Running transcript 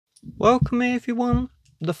Welcome everyone.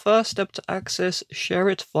 The first step to access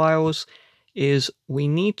SHAREit files is we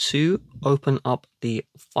need to open up the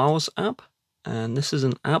Files app, and this is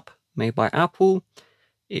an app made by Apple.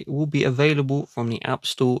 It will be available from the App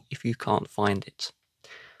Store if you can't find it.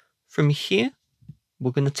 From here,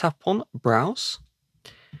 we're going to tap on Browse,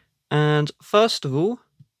 and first of all,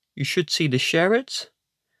 you should see the SHAREit.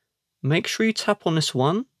 Make sure you tap on this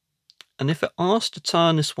one, and if it asks to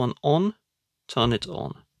turn this one on, turn it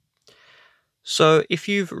on. So if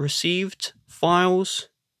you've received files,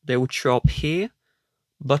 they would show up here,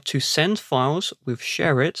 but to send files with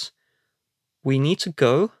SHAREit, we need to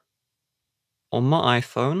go on my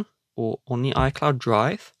iPhone or on the iCloud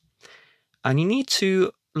Drive, and you need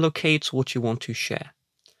to locate what you want to share.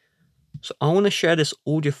 So I want to share this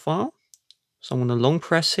audio file, so I'm going to long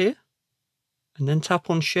press here, and then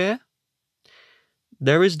tap on Share.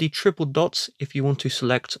 There is the triple dots if you want to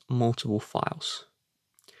select multiple files.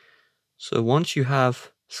 So once you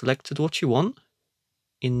have selected what you want,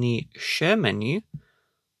 in the Share menu,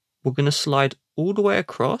 we're going to slide all the way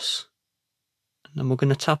across, and then we're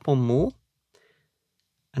going to tap on More,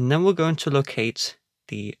 and then we're going to locate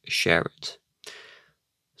the SHAREit.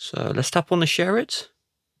 So let's tap on the SHAREit,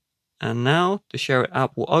 and now the SHAREit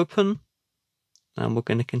app will open, and we're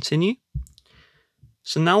going to continue.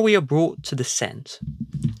 So now we are brought to the Send.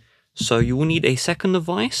 So you will need a second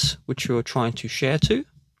device which you are trying to share to,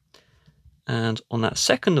 and on that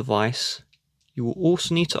second device, you will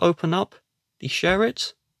also need to open up the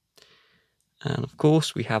SHAREit. And of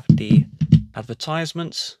course, we have the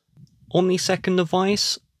advertisements. On the second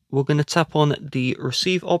device, we're going to tap on the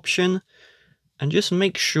Receive option and just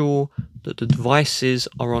make sure that the devices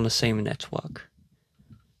are on the same network.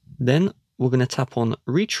 Then we're going to tap on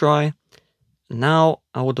Retry. Now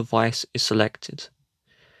our device is selected.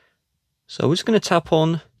 So we're just going to tap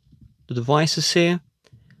on the devices here,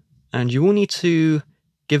 and you will need to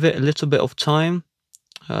give it a little bit of time.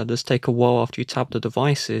 It does take a while after you tap the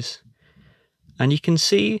devices. And you can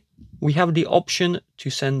see we have the option to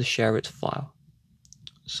send the SHAREit file.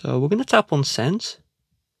 So we're going to tap on Send.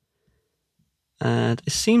 And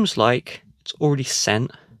it seems like it's already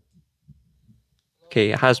sent.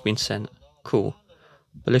 Okay, it has been sent. Cool.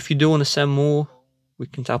 But if you do want to send more, we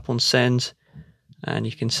can tap on Send, and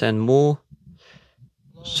you can send more.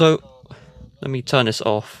 So let me turn this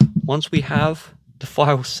off. Once we have the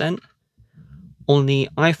file sent on the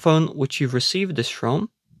iPhone which you've received this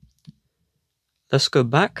from, let's go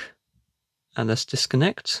back and let's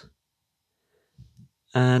disconnect.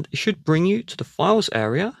 And it should bring you to the Files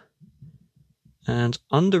area. And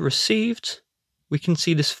under Received, we can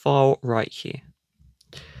see this file right here.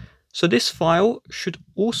 So this file should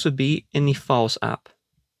also be in the Files app.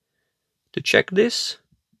 To check this,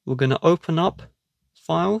 we're going to open up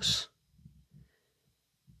Files,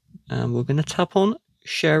 and we're going to tap on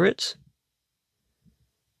SHAREit,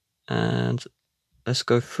 and let's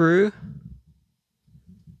go through,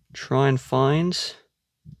 try and find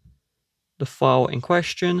the file in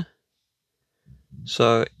question.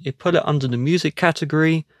 So it put it under the music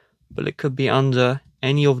category, but it could be under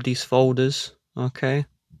any of these folders. Okay.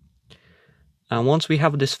 And once we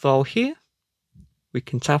have this file here, we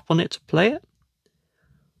can tap on it to play it,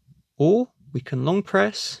 or we can long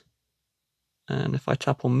press, and if I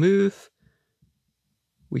tap on Move,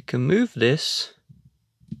 we can move this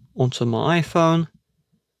onto my iPhone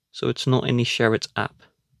so it's not in the SHAREit app.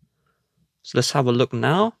 So let's have a look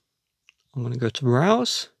now. I'm going to go to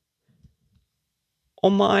Browse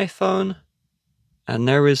on my iPhone, and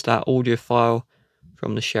there is that audio file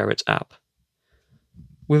from the SHAREit app.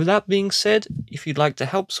 With that being said, if you'd like to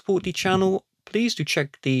help support the channel, please do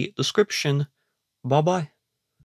check the description. Bye bye.